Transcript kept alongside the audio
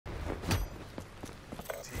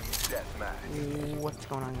deathmatch. What's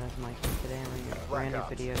going on, guys? Mike here. Today I'm doing a brand new Ops,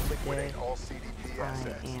 video. liquidate Today all CDP I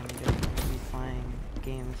assets. am going to be playing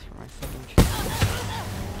games for my second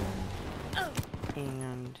channel.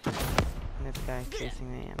 And this guy's chasing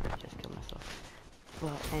me and I just killed myself.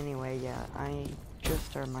 But anyway, yeah, I just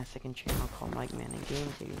started my second channel called Mike Manning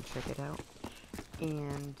Games, so you can check it out.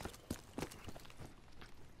 And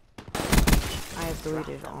I have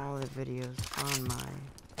deleted all the videos on my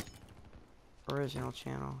original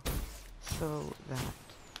channel so that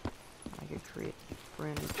I could create a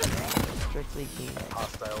brand new channel strictly gaming.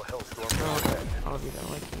 Hostile Hellstorm So, overhead. all of you that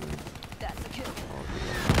like gaming, That's a kill. all of you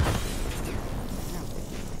that like gaming,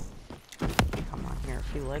 come on here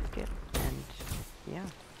if you like it, and yeah,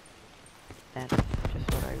 that's just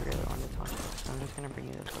what I really wanted to talk about. So I'm just gonna bring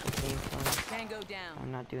you this little gameplay. Tango down.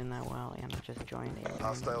 I'm not doing that well, and I just joined a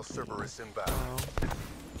Hostile Cerberus inbound. so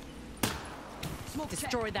Smoke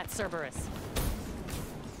destroy that Cerberus.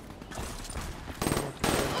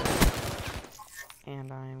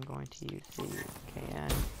 and I am going to use the KN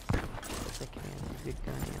because the KN is a good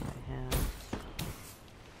gun and I have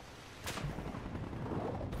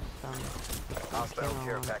some Hostile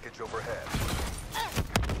care camo. package overhead.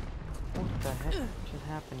 What the heck just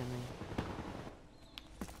happened to me?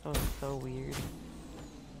 That was so weird.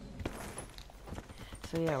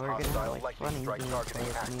 So yeah, we're gonna have Hostile like lightning funny strike gameplay targeting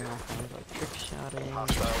with me and my active. friends, like trick shotting.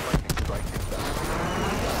 Hostile lightning strike inbound.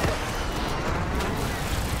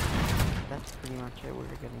 That's pretty much it. We're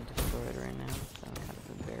getting destroyed right now, so I'm kind of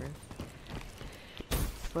embarrassed.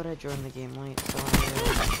 But I joined the game late, so I'm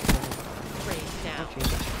Raise down.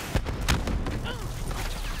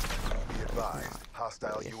 Be advised,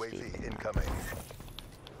 hostile UAV incoming.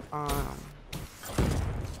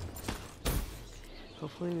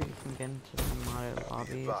 Hopefully we can get into some modded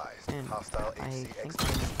lobbies, advised, and hostile I think HCXD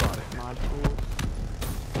I'm spotted. mod tools.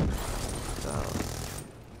 So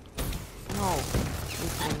no,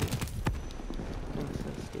 this is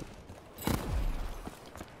so stupid.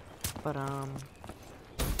 But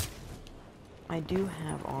I do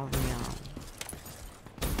have all the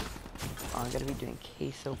I'm gonna be doing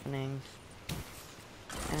case openings,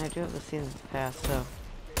 and I do have the seasons pass, so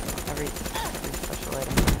every special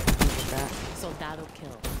item with that Soldado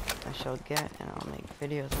kill. I shall get, and I'll make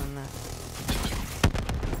videos on that.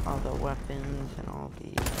 All the weapons and all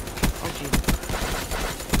the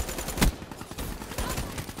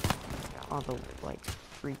all the like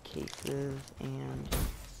free cases, and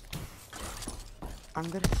I'm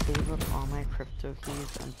gonna save up all my crypto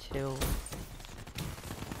keys until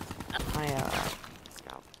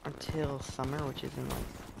until summer, which is in like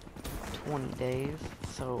 20 days.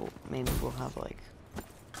 So maybe we'll have like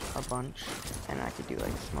a bunch, and I could do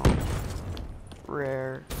like small,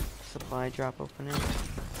 rare supply drop opening,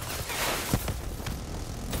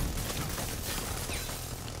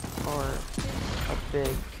 or a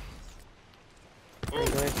big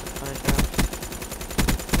regular supply drop.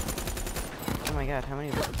 Oh my god, how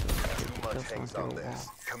many bullets is this? Too much hangs on this.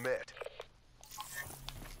 Commit.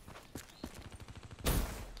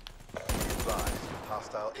 Be advised,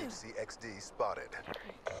 hostile HCXD spotted.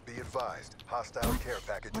 Be advised, hostile care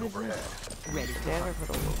package What is overhead. this? Ready to Did I ever hunt.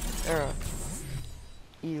 put a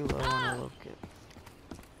ELO on a low kit?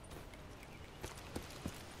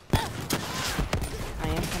 I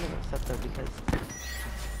am kind of upset though because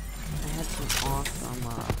I had some awesome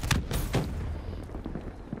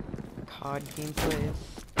COD gameplays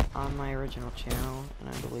on my original channel and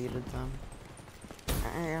I deleted them.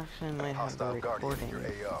 I actually might have the Hostile guardian in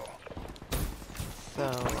recording, your AO. so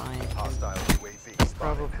I Hostile can UAV spotted.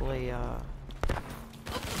 probably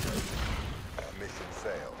Mission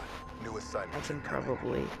failed. New I assignment can incoming.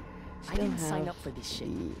 probably I still didn't sign have up for this shit.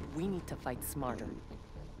 the We need to fight smarter.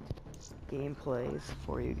 gameplays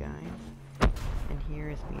for you guys, and here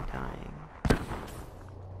is me dying.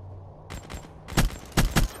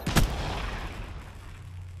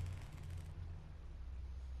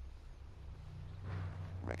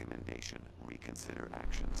 Recommendation: reconsider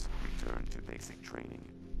actions. Return to basic training.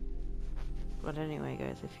 But anyway,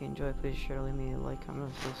 guys, if you enjoy, please sure to leave me a like,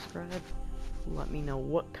 comment, and subscribe. Let me know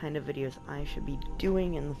what kind of videos I should be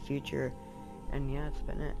doing in the future. And yeah, it's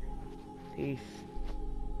been it. Peace.